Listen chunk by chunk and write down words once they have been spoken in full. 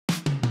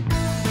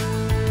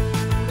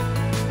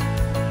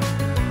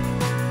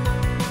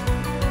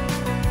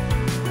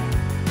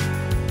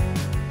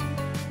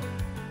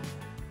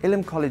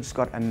Ilim College's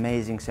got an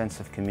amazing sense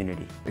of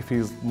community. It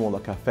feels more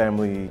like a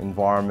family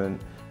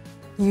environment.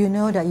 You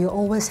know that you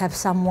always have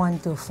someone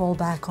to fall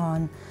back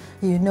on.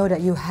 You know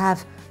that you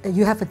have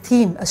a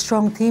team, a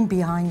strong team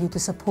behind you to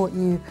support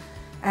you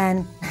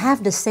and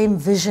have the same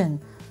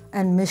vision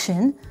and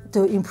mission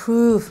to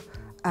improve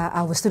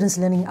our students'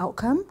 learning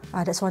outcome.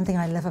 That's one thing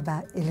I love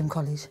about Ilim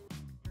College.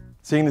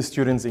 Seeing the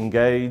students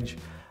engage,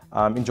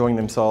 enjoying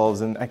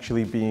themselves and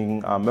actually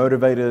being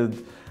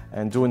motivated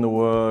and doing the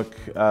work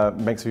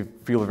makes me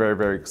feel very,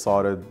 very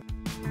excited.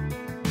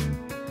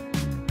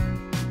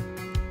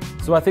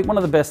 So I think one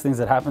of the best things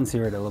that happens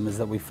here at Ilim is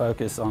that we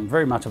focus on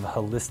very much of a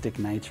holistic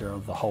nature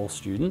of the whole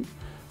student.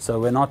 So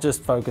we're not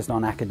just focused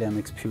on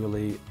academics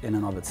purely in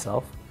and of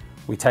itself.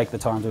 We take the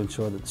time to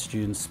ensure that the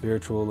students'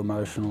 spiritual,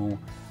 emotional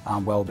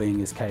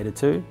well-being is catered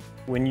to.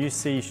 When you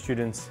see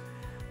students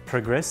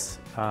progress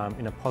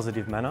in a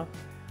positive manner,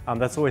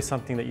 that's always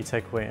something that you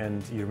take away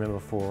and you remember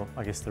for,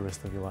 I guess, the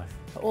rest of your life.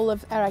 All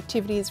of our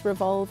activities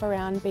revolve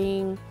around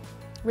being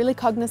really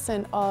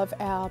cognizant of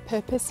our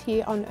purpose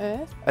here on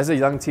earth. As a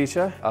young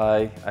teacher,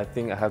 I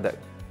think I have that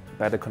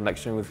better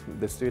connection with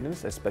the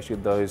students, especially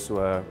those who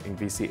are in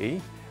VCE,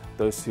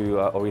 those who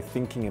are always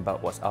thinking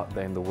about what's out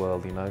there in the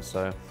world, you know.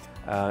 So,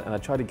 and I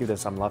try to give them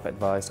some life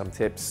advice, some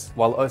tips,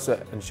 while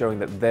also ensuring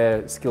that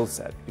their skill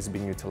set is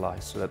being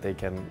utilised so that they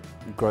can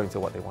grow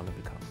into what they want to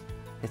become.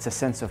 It's a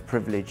sense of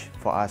privilege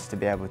for us to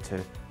be able to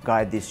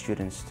guide these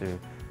students to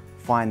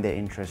find their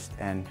interest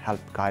and help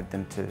guide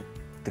them to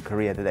the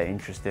career that they're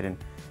interested in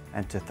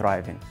and to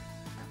thrive in.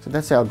 So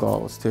that's our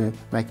goal, is to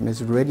make them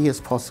as ready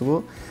as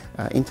possible,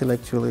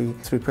 intellectually,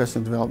 through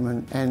personal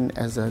development and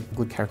as a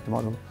good character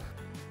model.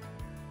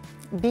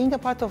 Being a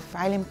part of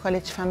Ilim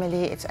College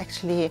family, it's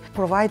actually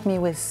provide me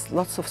with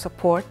lots of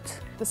support.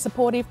 The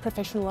supportive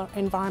professional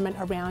environment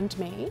around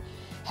me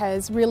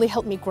has really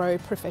helped me grow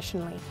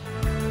professionally.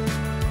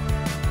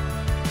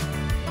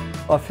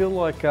 I feel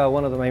like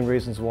one of the main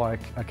reasons why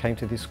I came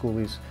to this school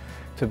is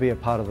to be a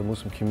part of the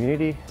Muslim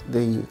community.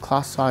 The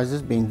class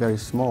sizes being very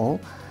small,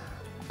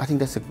 I think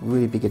that's a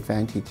really big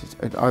advantage.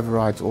 It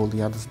overrides all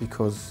the others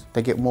because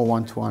they get more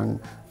one-to-one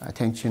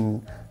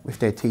attention with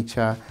their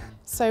teacher.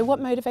 So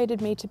what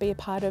motivated me to be a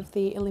part of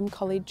the Ilim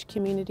College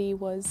community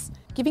was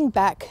giving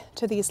back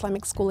to the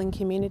Islamic schooling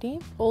community,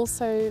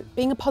 also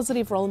being a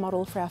positive role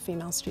model for our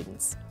female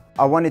students.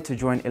 I wanted to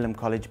join Ilim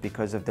College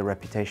because of the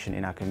reputation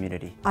in our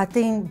community. I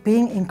think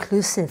being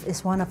inclusive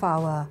is one of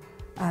our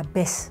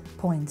best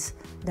points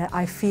that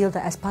I feel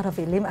that as part of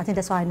Ilim, I think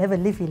that's why I never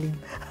leave Ilim.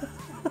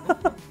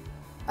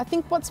 I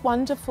think what's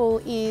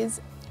wonderful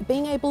is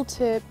being able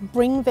to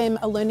bring them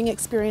a learning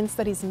experience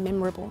that is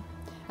memorable.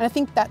 And I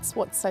think that's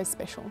what's so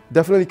special.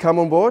 Definitely come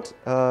on board.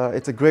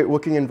 It's a great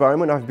working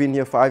environment. I've been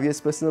here 5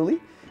 years personally,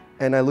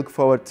 and I look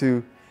forward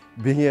to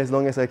being here as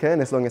long as I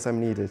can, as long as I'm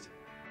needed.